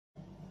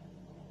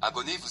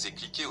Abonnez-vous et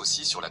cliquez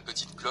aussi sur la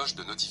petite cloche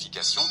de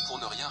notification pour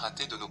ne rien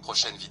rater de nos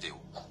prochaines vidéos.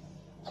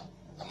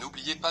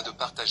 N'oubliez pas de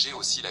partager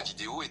aussi la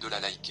vidéo et de la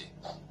liker.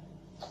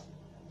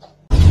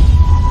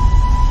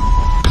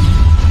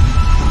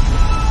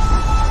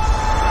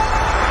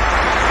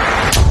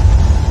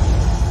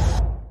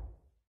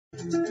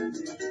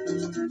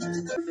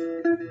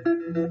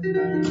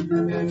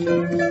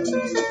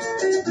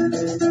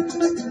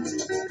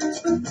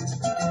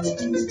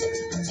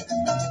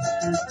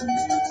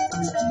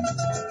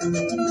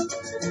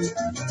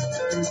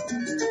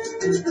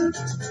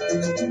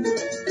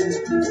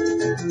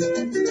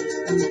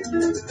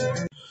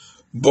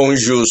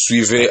 Bonjour,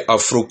 suivez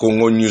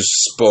Afro-Congo News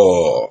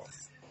Sport.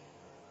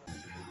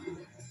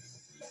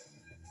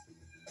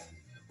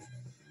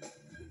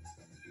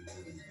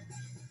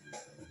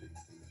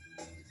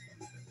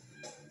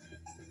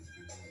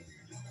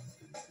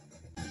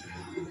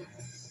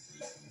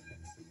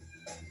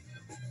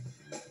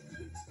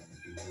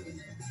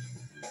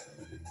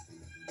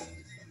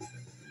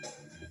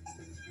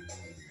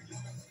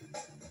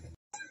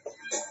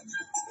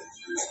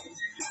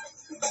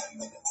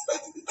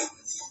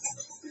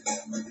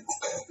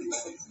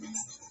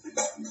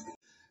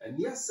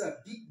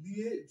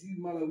 Ndiaye du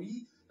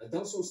Malawi,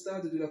 dans son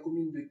stade de la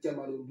commune de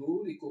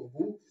KAMALONDO, les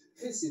Corbeaux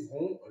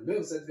recevront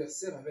leurs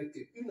adversaires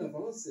avec une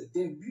avance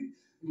d'un but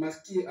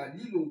marqué à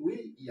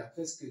Lilongwe il y a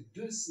presque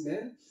 2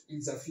 semaines.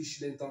 Ils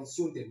affichent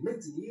l'intention de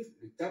maintenir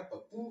le cap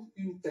pour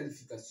une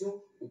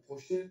qualification au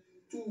prochain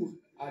tour,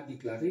 a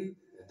déclaré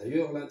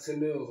d'ailleurs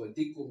l'entraîneur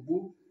des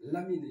Corbeaux,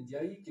 Lamine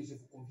Ndiaye, que je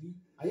vous convie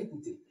à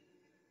écouter.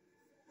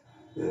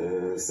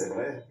 C'est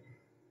vrai,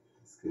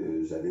 parce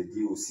que j'avais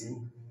dit aussi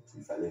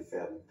qu'il fallait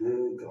faire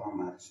 2 grands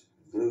matchs,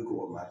 2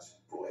 gros matchs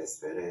pour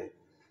espérer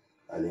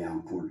aller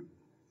en poule.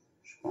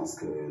 Je pense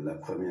que la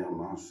première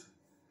manche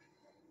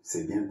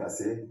s'est bien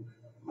passée,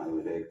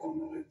 malgré qu'on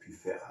aurait pu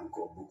faire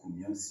encore beaucoup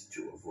mieux si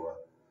tu revois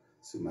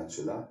ce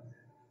match-là.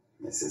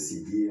 Mais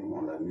ceci dit,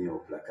 on l'a mis au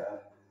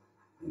placard.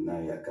 Maintenant,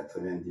 il y a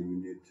 90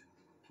 minutes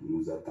qui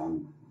nous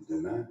attendent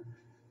demain,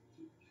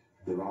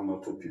 devant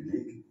notre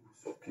public,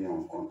 sur qui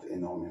on compte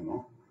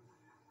énormément.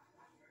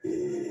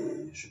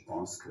 Et je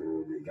pense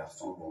que les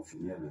garçons vont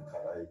finir le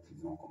travail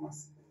qu'ils ont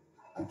commencé.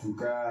 En tout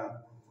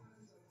cas,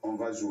 on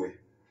va jouer.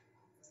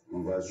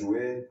 On va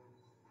jouer.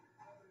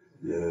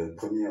 Le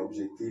premier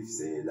objectif,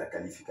 c'est la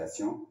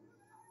qualification.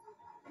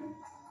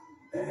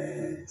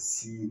 Et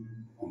si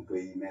on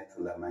peut y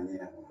mettre la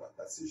manière, on ne va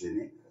pas se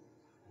gêner.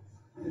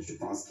 Et je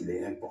pense qu'il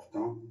est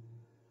important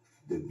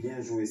de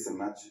bien jouer ce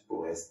match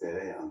pour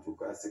espérer en tout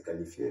cas se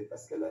qualifier,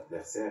 parce que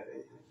l'adversaire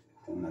est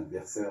un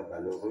adversaire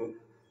valeureux.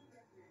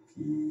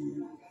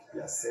 Il y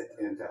a 7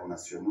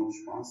 internationaux,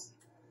 je pense.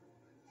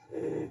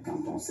 Et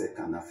quand on sait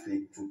qu'en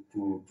Afrique,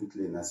 toutes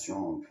les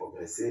nations ont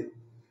progressé,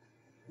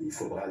 il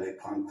faudra les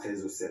prendre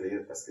très au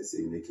sérieux parce que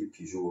c'est une équipe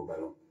qui joue au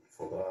ballon. Il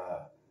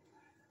faudra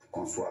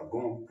qu'on soit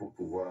bon pour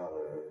pouvoir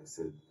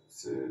se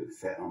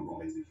faire un bon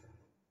résultat.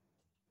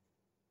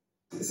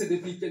 C'est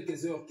depuis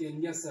quelques heures que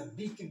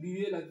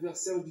Ndiaye,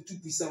 l'adversaire du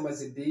tout-puissant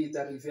Mazembe, est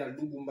arrivé à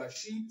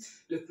Lubumbashi.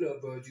 Le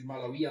club du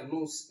Malawi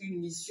annonce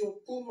une mission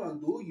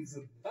commando. Il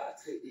veut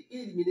battre et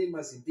éliminer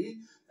Mazembe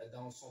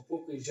dans son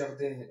propre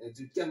jardin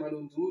de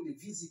KAMALONDO. Les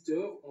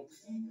visiteurs ont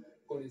pris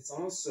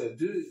connaissance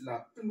de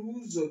la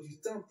pelouse du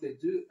temple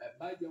de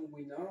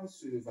Bayangwena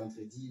ce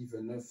vendredi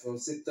 29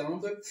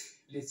 septembre.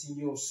 Les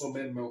signaux sont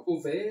même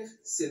ouverts,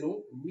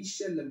 selon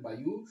Michel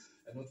Mbayou,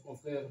 notre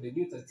confrère de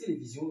notre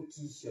télévision,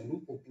 qui nous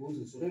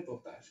propose ce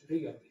reportage.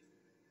 Regardez.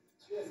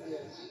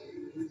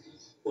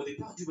 Au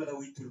départ du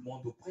Malawi, tout le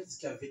monde ou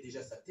presque avait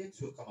déjà sa tête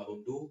sur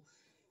KAMALONDO.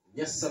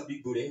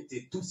 Ndiaye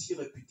est aussi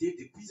réputé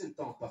depuis un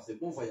temps par ses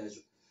bons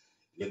voyages.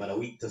 Les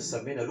Malawites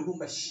s'amènent à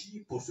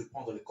Lubumbashi pour se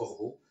prendre les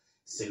corbeaux,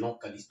 selon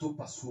Calisto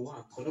Passoura,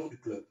 entraîneur du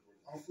club.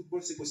 En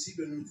football, c'est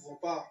possible, nous ne pouvons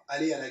pas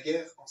aller à la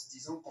guerre en se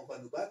disant qu'on va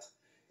nous battre.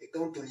 Et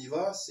quand on y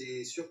va,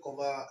 c'est sûr qu'on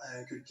va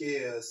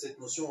inculquer cette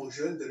notion aux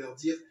jeunes, de leur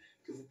dire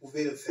que vous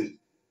pouvez le faire.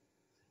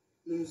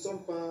 Nous ne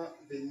sommes pas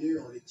venus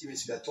en victime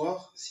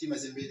expiatoire. Si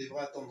Mazembe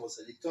devra attendre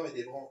sa victoire,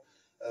 ils devront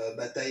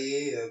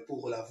batailler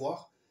pour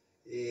l'avoir.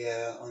 Et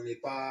on n'est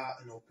pas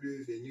non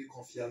plus venu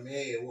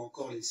confirmer ou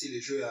encore laisser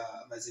les jeux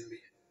à Mazembe.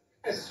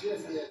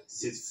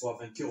 Cette fois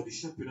vainqueur du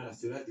championnat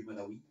national du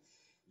Malawi,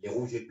 les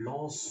rouges et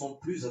blancs sont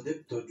plus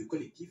adeptes du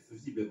collectif,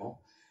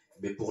 visiblement.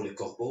 Mais pour les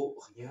corbeaux,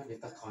 rien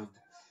n'est à craindre.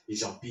 Et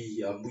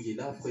Jean-Pierre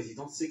Mouyela,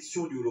 président de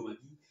section du Olomami,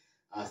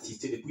 a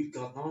assisté depuis le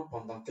gradin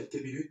pendant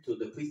quelques minutes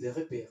de prise de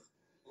repères.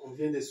 On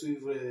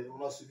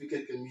a suivi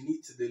quelques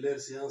minutes de leur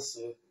séance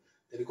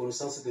de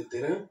reconnaissance de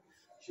terrain.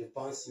 Je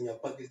pense qu'il n'y a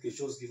pas quelque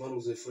chose qui va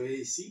nous effrayer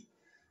ici.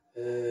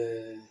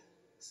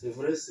 C'est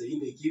vrai, c'est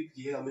une équipe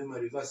qui est quand même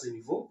arrivée à ce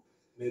niveau,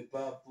 mais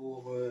pas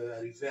pour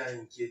arriver à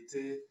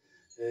inquiéter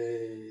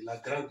la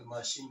grande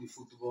machine du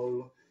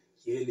football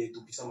qui est les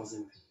tout-puissants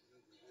Mazembe.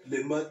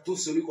 Tout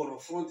celui qu'on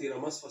affronte, il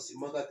ramasse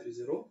facilement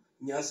 4-0.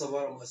 Niassa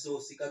va ramasser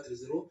aussi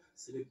 4-0.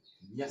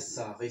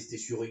 Niassa resté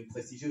sur une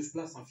prestigieuse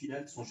place en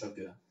finale de son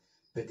championnat.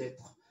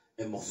 Peut-être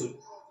un morceau.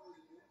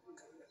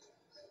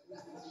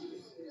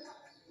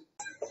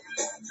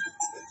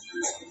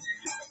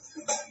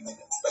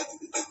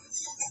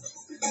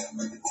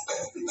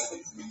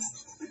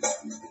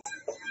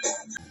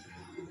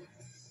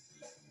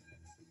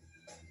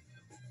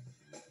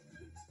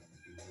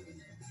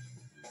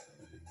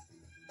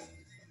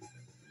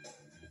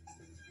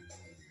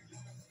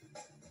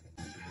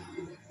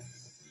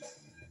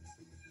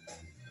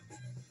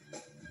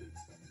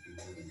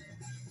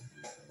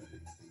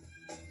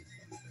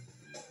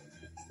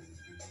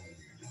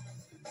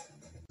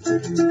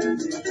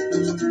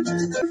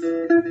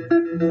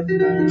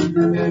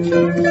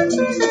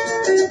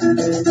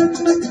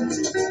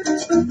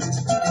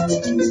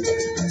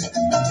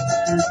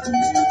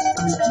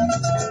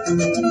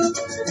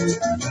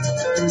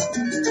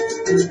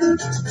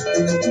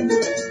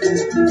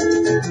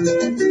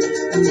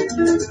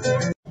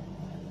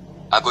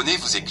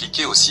 Abonnez-vous et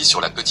cliquez aussi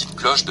sur la petite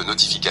cloche de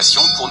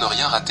notification pour ne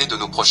rien rater de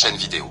nos prochaines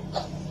vidéos.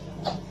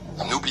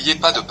 N'oubliez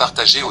pas de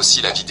partager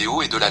aussi la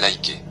vidéo et de la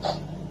liker.